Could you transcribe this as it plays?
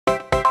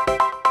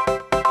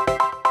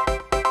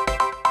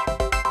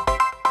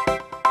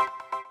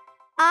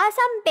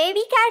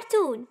baby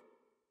cartoon.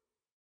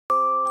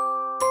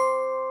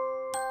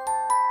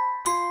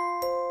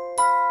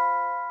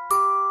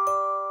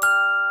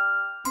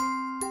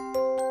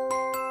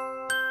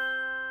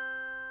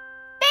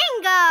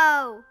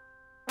 Bingo!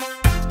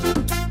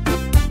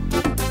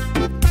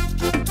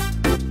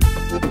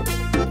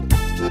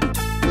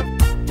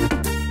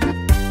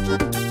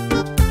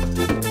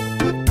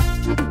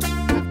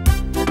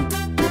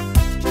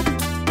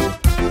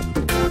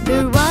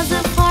 There was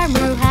a farmer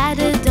who had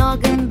a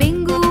dog, and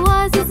Bingo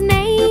was his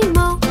name.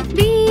 Oh,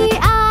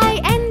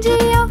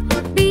 B-I-N-G-O,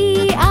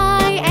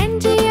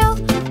 B-I-N-G-O,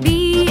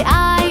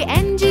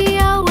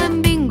 B-I-N-G-O,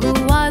 and Bingo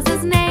was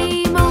his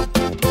name. Oh.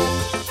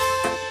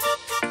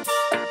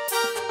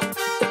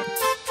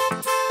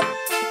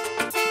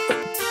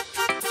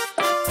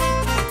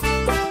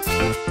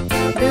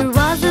 There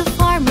was a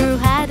farmer who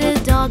had a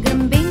dog,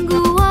 and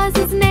Bingo was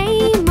his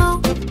name.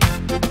 Oh,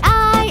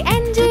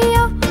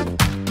 I-N-G-O,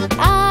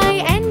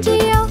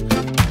 I-N-G-O,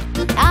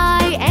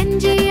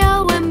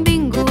 I-N-G-O, and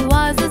Bingo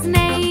was his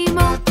name.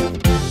 Oh.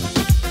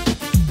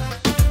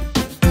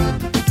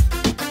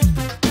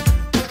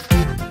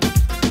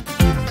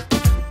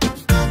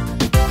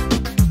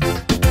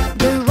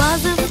 There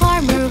was a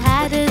farmer who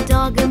had a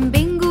dog, and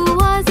Bingo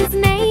was his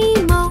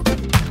name. Oh,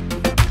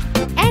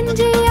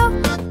 N-G-O,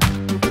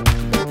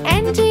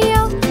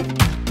 N-G-O,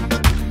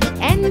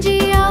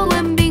 N-G-O,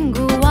 and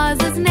Bingo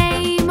was his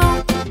name.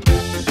 Oh.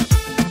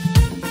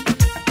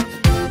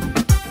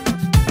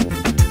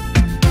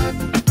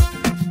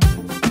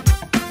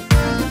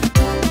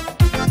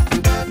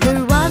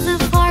 There was a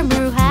farmer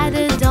who had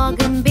a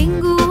dog, and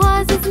Bingo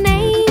was his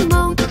name.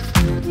 Oh,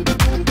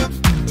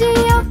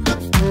 G-O,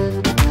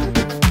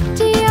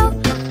 G-O,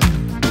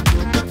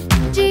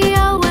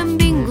 G-O, and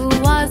Bingo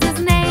was his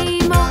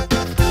name. Oh.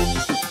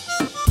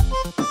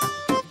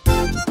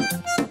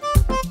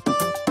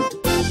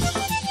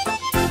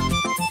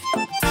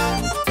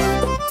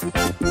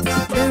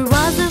 There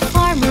was a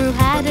farmer who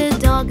had a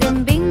dog,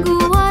 and Bingo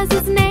was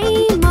his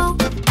name. Oh,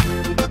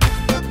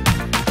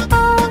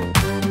 oh,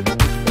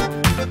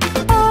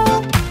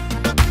 oh,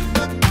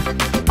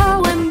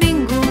 oh, and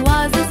Bingo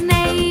was his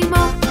name.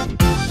 Oh.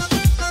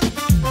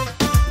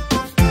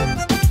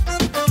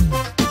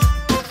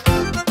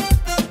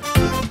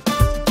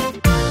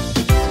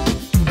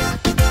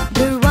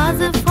 There was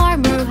a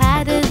farmer who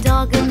had a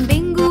dog, and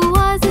Bingo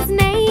was his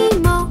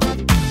name. Oh.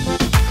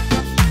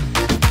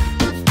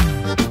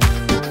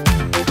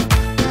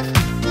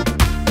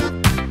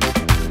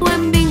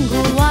 When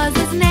Bingo was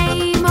his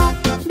name. Oh.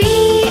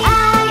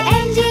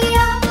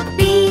 B-I-N-G-O,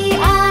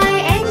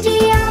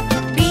 B-I-N-G-O,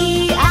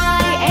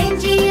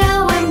 B-I-N-G-O,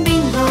 and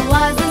Bingo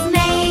was his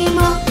name.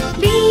 Oh.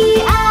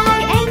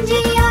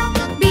 B-I-N-G-O,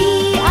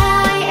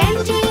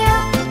 B-I-N-G-O,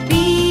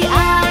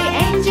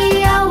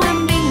 B-I-N-G-O,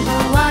 and Bingo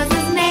was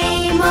his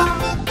name. Oh.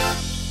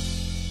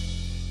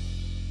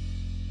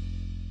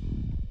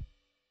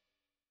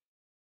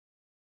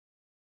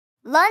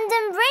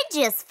 London Bridge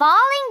is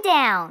falling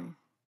down.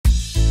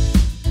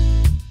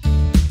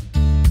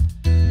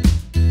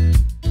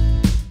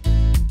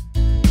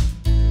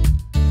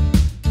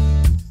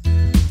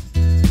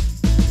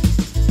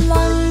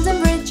 London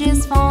Bridge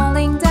is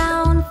falling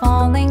down,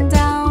 falling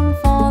down,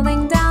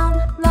 falling down.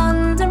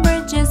 London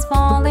Bridge is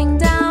falling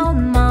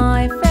down,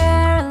 my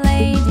fair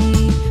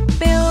lady.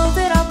 Build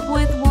it up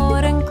with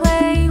wood and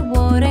clay,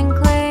 wood and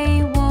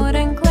clay, wood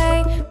and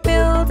clay.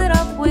 Build it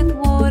up with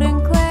wood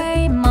and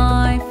clay,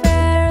 my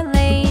fair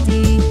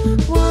lady.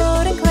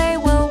 Wood and clay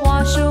will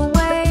wash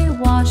away,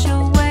 wash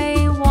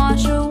away,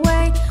 wash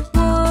away.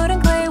 Wood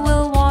and clay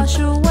will wash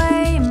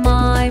away,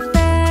 my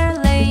fair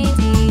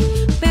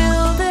lady.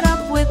 Build it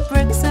up with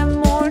bricks and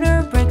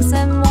mortar, bricks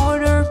and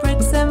mortar,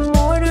 bricks and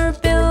mortar.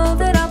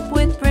 Build it up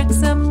with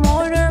bricks and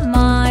mortar,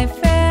 my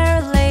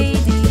fair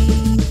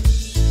lady.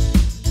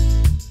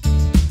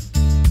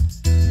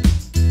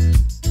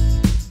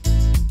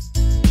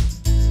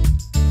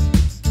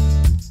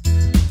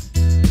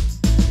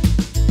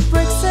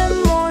 Bricks and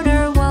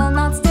mortar will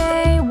not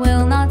stay,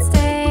 will not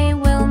stay,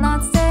 will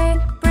not stay.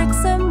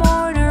 Bricks and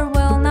mortar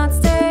will not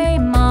stay,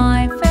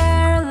 my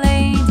fair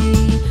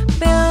lady.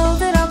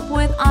 Build it up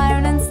with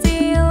iron and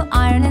steel,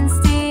 iron and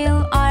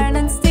steel, iron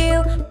and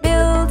steel.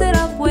 Build it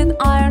up with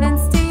iron and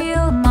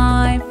steel,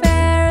 my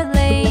fair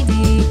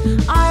lady.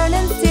 Iron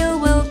and steel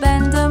will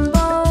bend and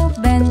bow,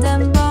 bend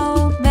and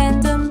bow,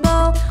 bend and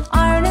bow.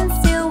 Iron and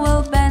steel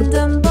will bend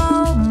and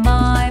bow,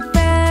 my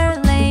fair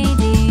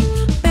lady.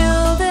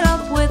 Build it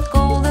up with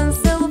gold and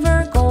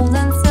silver, gold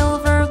and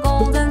silver,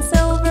 gold and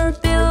silver.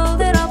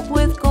 Build it up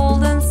with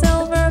gold and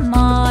silver,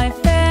 my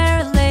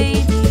fair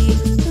lady.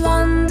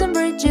 London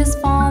Bridge is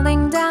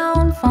falling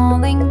down,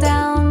 falling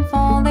down,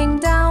 falling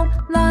down.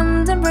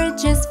 London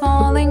Bridge is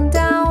falling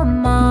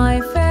down,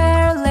 my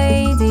fair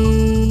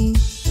lady.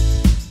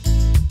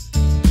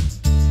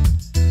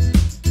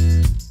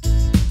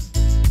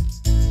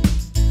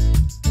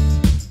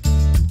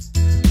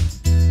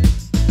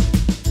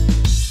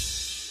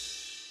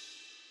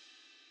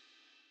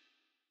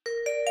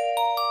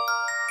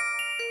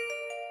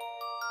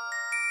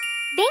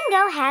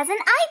 Bingo has an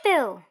eye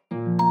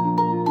boo.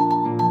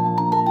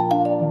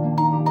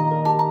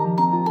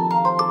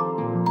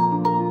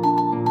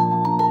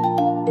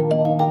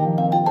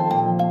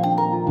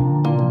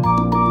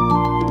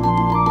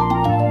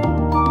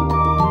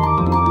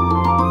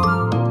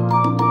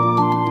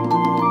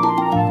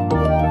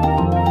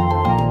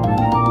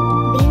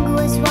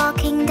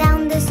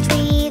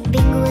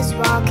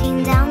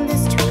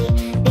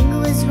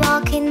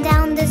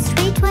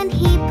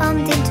 he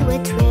bumped into a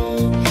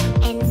tree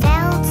and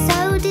felt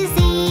so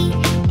dizzy,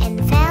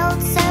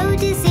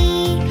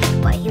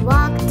 but he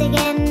walked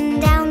again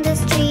down the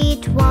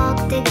street,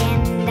 walked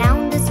again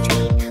down the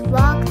street,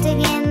 walked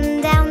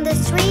again down the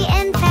street,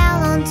 and fell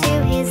onto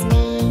his knee.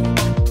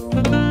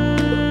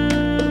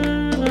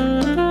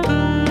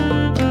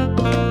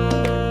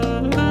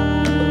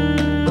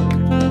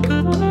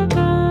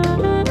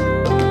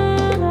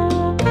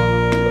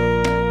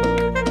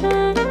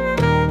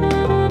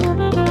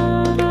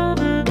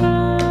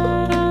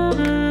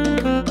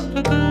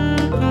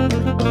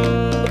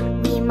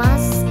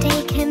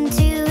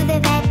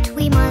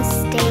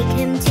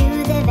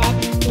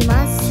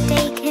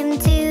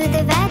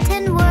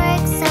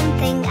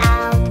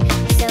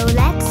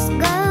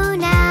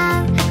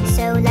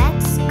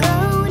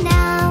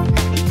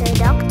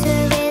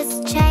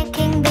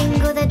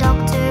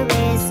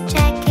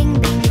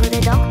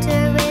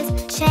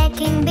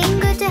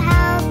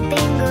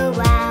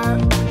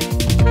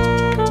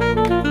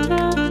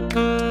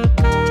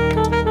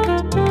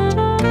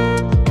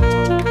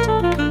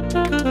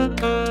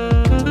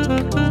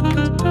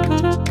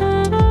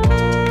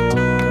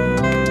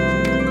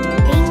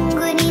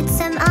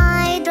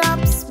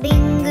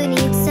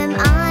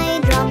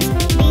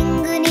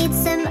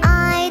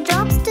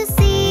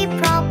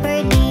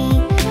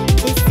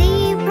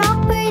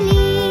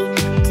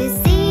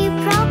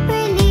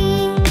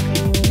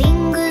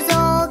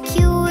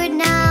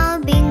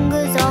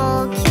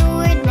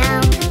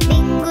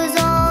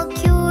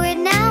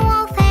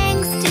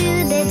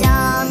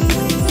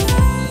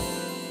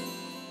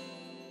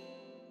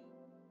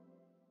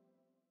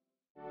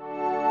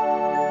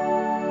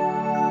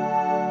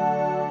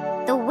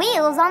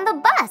 On the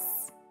bus.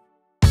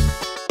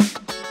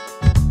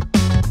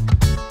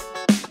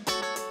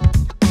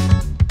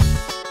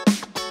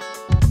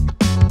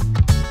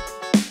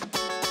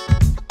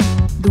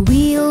 The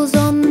wheels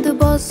on the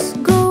bus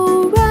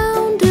go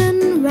round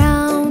and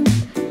round,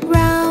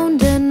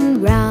 round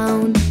and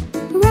round,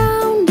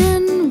 round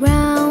and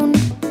round.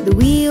 The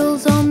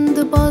wheels on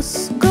the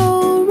bus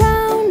go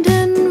round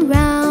and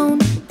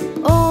round,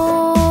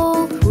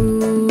 all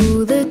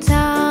through the town.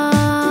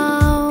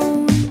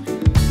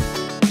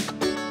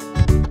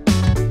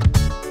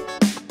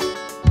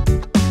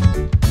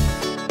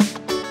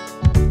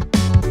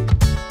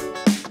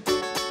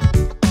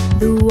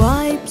 The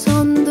wipes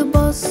on the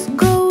bus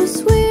go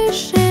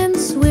swish and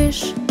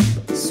swish,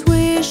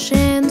 swish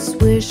and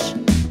swish,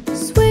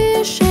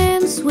 swish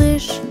and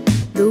swish.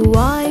 The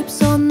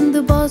wipes on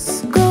the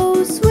bus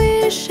go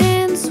swish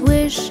and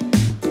swish,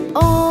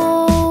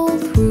 all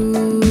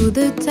through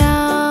the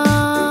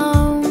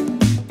town.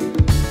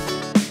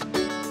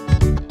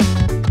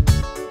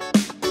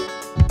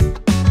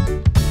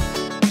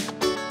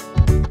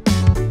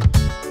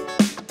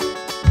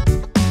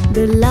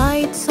 The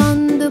lights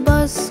on the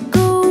bus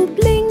go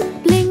blink,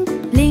 blink,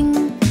 blink,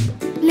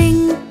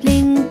 blink,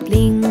 blink,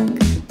 blink,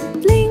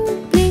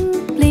 blink,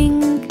 blink,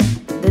 blink.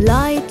 The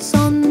lights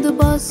on the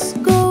bus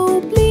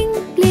go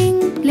blink,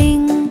 blink,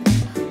 blink,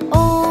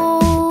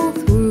 all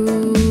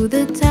through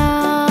the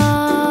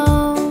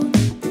town.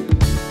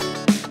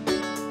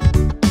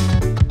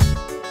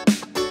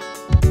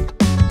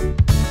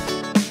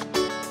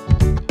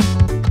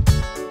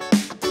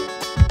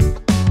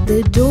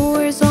 The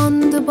doors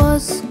on the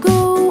bus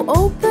go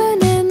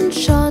open and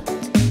shut,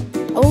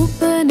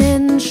 open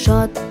and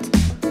shut,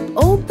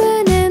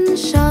 open and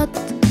shut.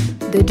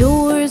 The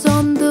doors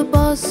on the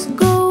bus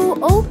go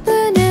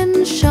open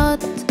and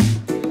shut,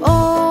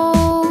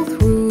 all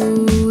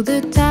through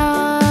the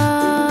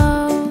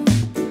town.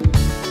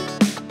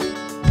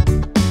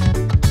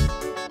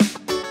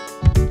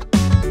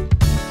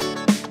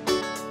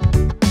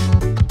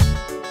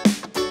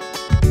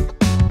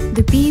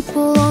 The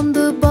people on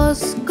the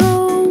bus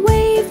go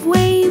wave,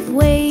 wave,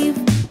 wave,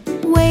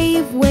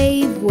 wave,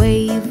 wave,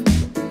 wave,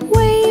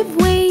 wave,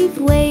 wave,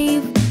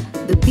 wave.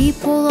 The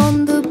people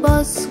on the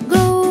bus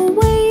go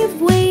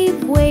wave,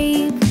 wave,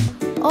 wave,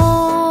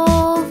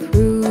 all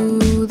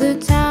through the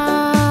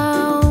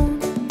town.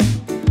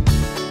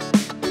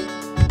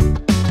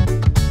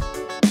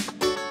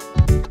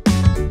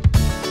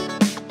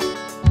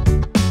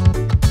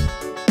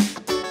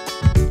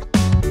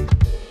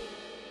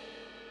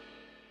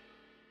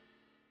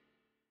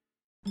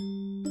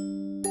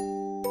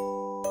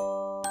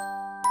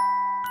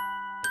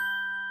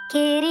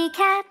 Kitty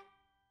cat.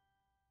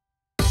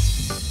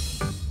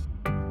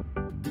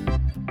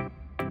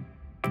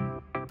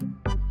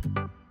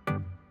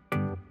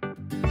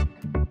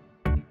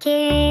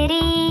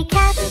 Kitty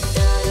cat.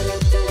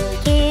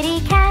 Kitty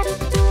cat.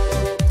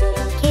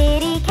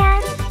 Kitty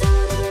cat.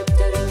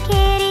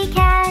 Kitty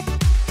cat.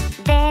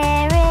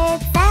 There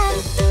it sat,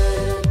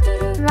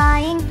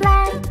 lying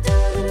flat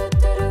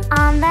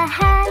on the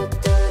hat.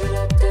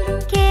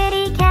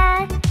 Kitty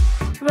cat.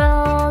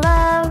 Roll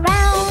around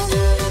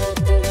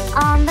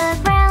on the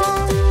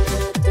ground,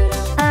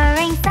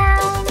 purring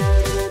sound,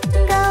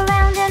 go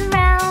round and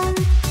round,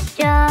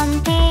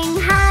 jumping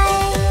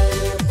high,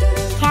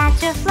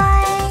 catch a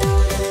fly,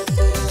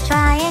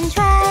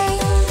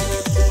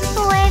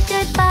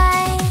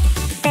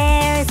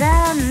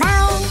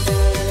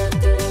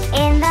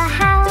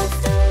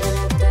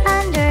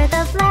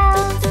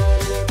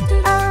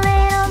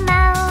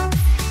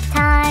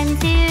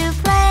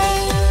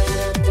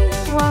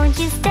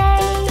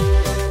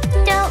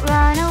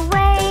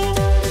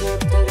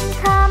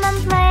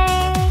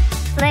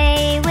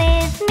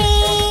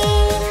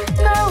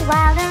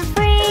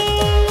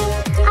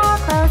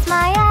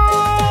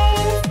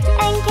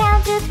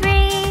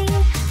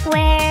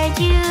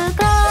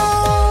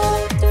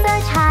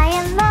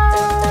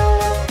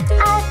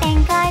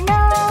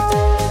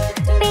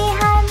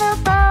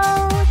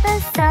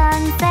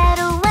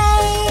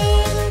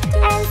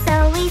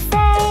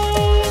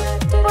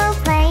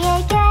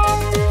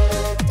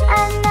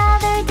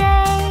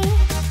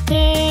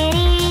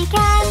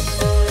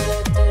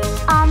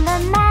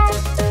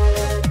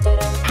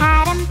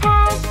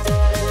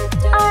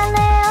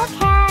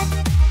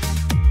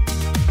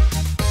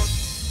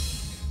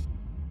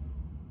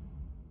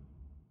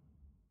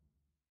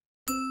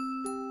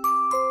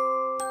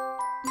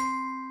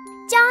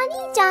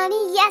 Johnny,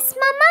 Johnny, yes,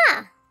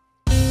 Mama.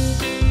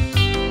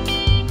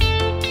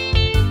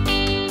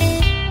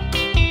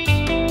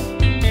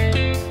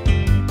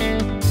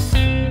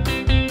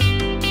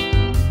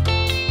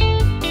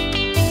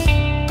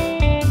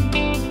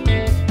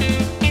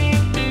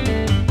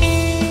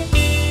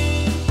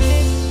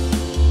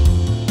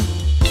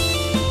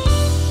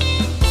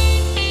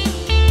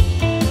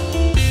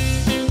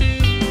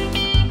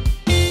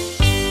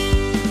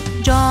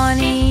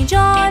 Johnny,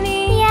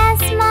 Johnny, Yes,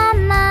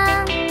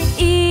 Mama.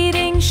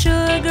 eating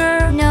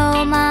sugar,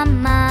 No,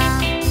 Mama.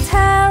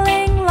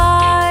 telling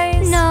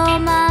lies. No,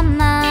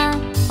 Mama.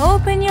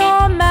 Open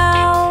your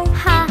mouth.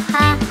 Ha,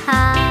 ha,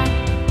 ha.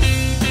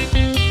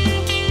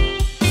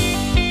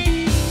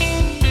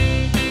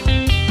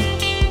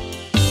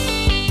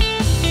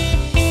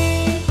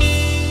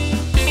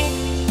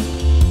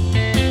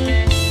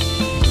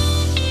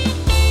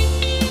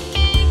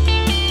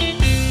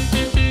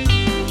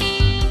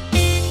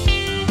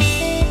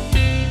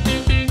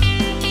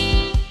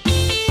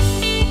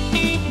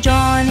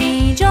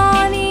 Johnny,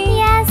 Johnny,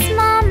 Yes,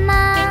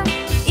 Mama.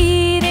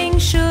 eating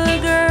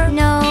sugar,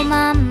 No,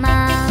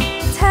 Mama.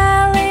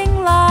 telling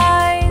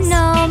lies.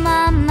 No,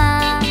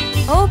 Mama.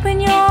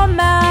 Open your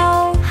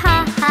mouth.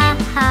 Ha, ha,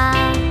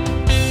 ha.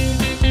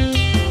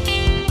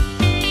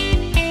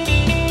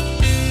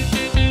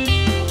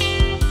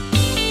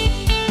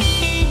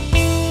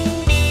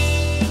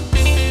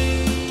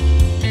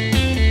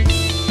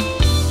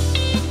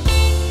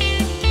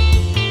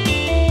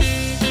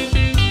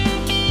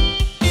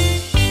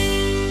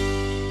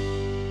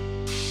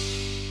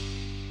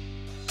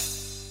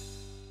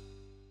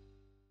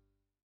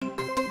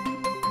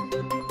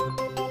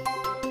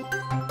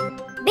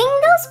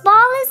 Bingo's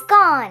ball is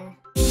gone.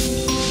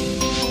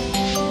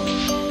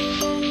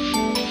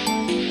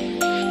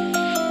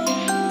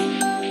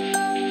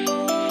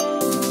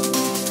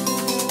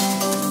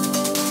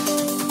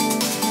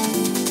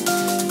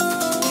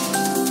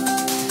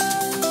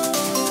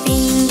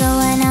 Bingo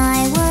and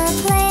I were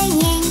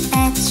playing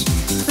fetch,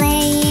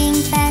 playing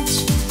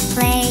fetch,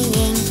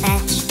 playing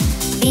fetch.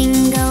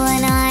 Bingo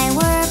and I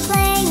were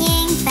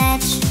playing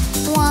fetch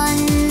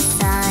one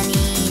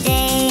sunny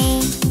day.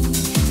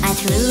 I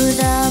threw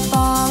the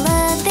ball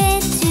a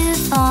bit too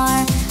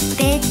far,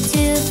 bit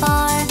too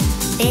far,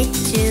 bit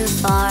too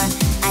far.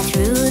 I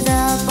threw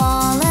the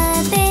ball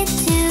a bit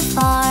too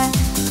far,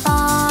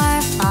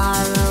 far,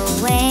 far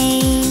away.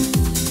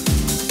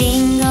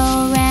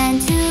 Bingo ran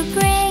to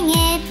bring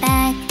it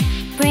back,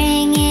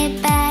 bring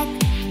it back,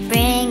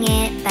 bring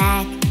it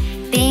back.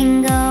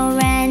 Bingo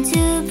ran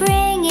to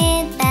bring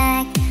it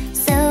back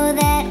so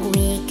that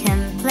we can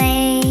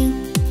play.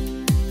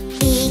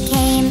 He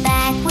came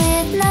back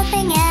with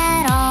nothing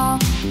at all,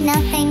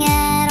 nothing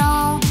at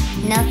all,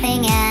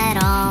 nothing at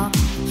all.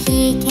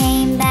 He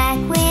came back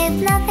with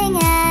nothing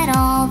at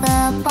all.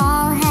 The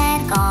ball had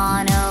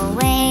gone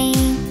away.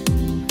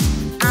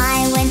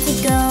 I went to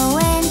go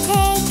and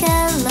take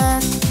a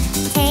look,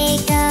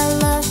 take a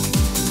look,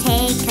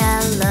 take a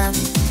look.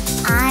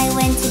 I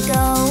went to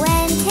go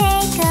and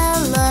take a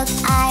look.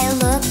 I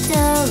looked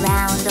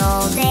around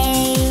all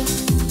day.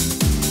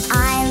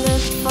 I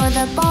looked for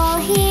the ball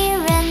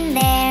here and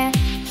there,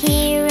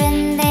 here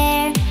and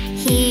there,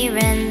 here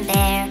and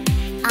there.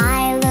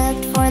 I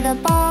looked for the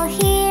ball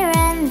here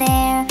and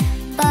there,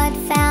 but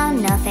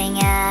found nothing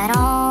at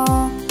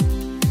all.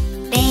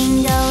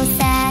 Bingo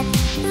sat,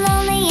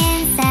 lonely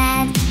and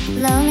sad,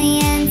 lonely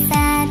and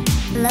sad,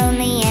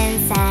 lonely and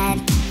sad.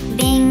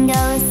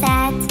 Bingo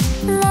sat,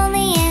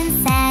 lonely and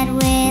sad,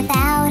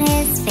 without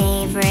his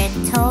favorite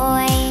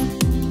toy.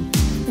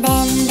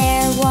 Then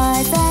there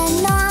was a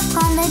knock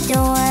on the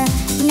door,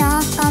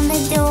 knock on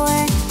the door,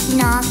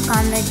 knock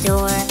on the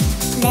door.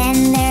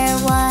 Then there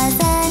was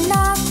a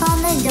knock on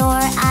the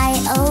door. I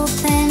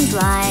opened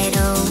right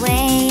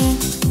away.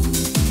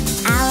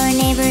 Our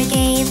neighbor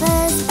gave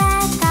us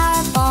back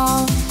our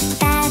ball,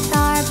 back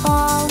our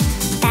ball,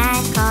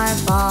 back our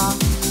ball.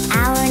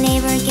 Our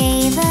neighbor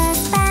gave us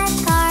back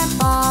our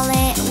ball.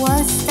 It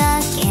was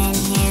stuck in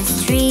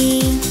his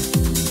tree.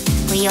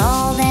 We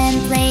all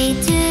then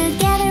played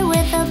together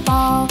with the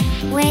ball,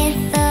 with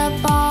the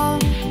ball,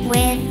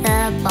 with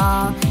the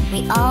ball.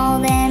 We all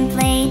then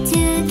played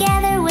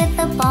together with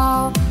the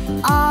ball,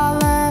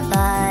 all of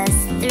us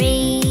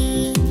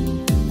three.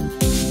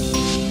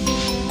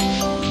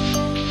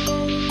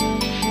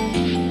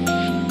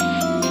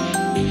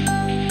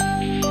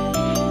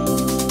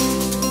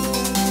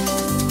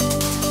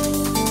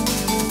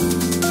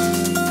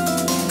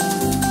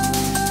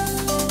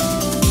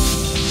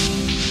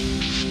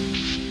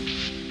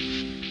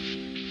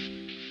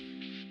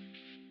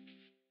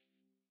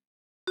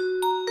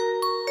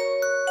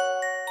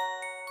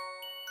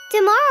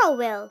 Tomorrow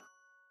will.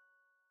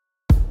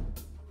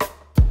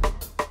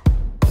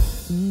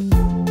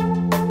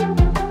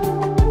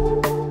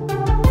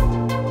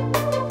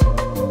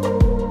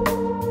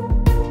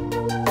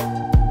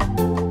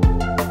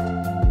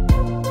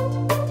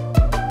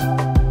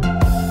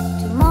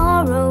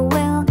 Tomorrow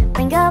we'll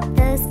bring up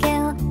the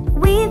skill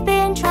we've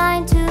been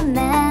trying to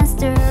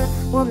master.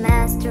 We'll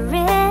master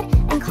it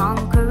and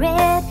conquer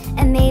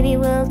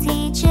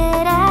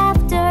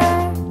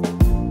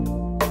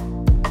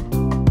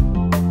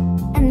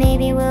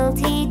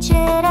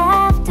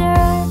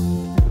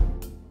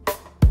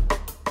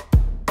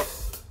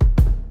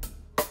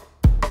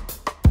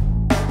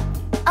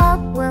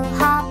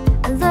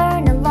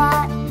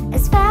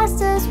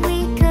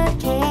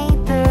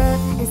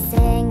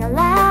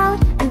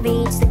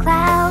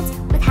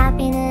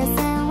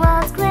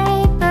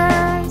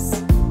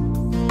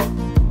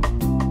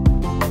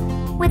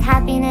with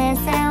happiness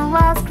and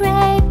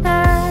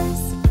wallscrapers.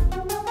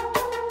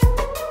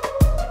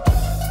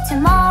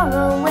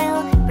 Tomorrow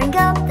we'll bring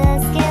up the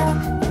skill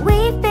that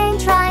we've been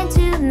trying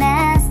to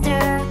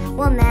master.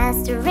 We'll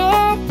master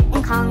it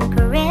and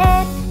conquer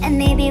it, and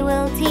maybe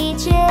we'll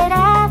teach it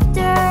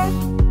after.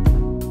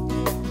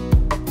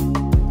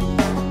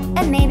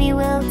 And maybe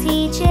we'll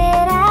teach it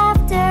after.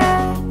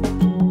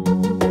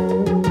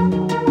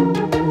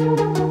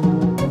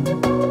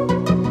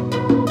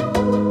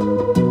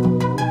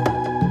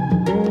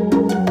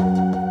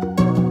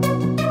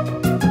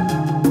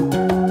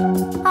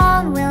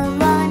 On we'll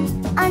run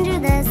under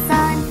the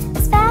sun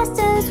as fast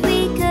as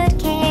we could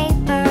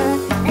caper,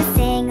 and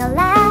sing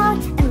aloud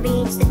and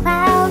reach the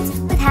clouds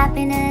with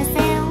happiness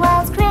and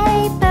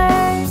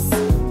wallscrapers.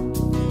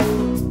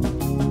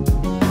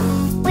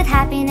 With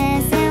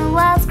happiness and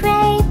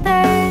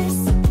wallscrapers.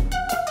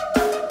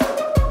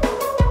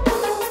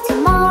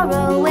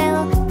 Tomorrow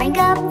we'll bring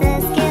up the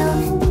skill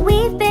that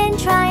we've been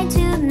trying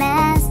to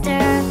master.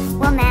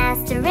 We'll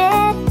master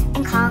it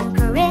and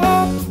conquer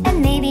it,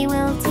 and maybe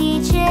we'll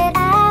teach it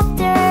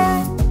after.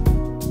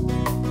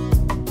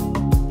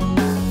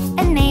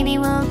 And maybe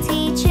we'll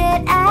teach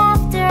it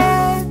after.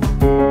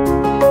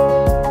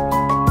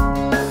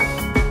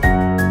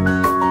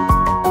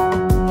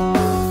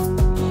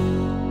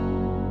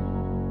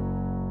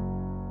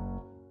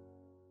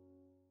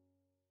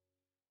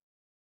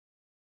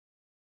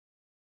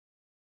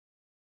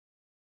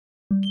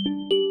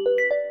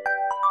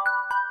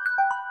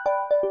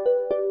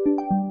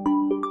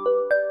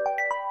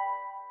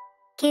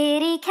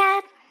 Kitty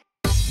cat.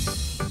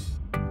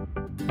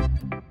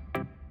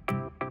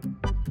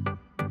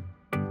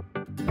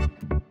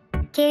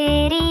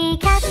 Kitty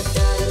cat.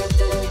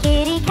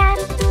 Kitty cat.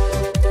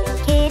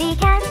 Kitty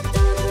cat.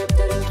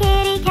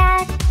 Kitty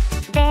cat.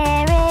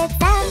 There it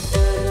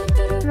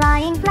sat,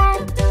 lying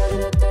flat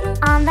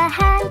on the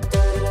hat.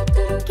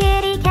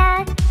 Kitty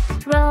cat.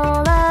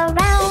 Roll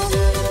around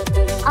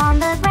on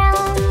the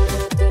ground.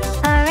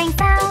 Purring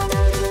sound.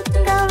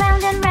 Go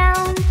round and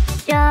round.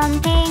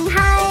 Jumping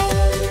high.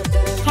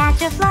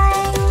 Catch a fly.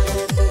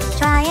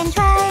 Try and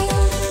try.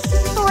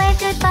 Wave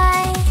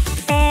goodbye.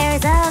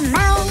 There's a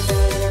mouse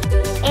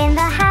in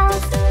the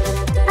house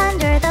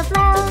under the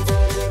blouse.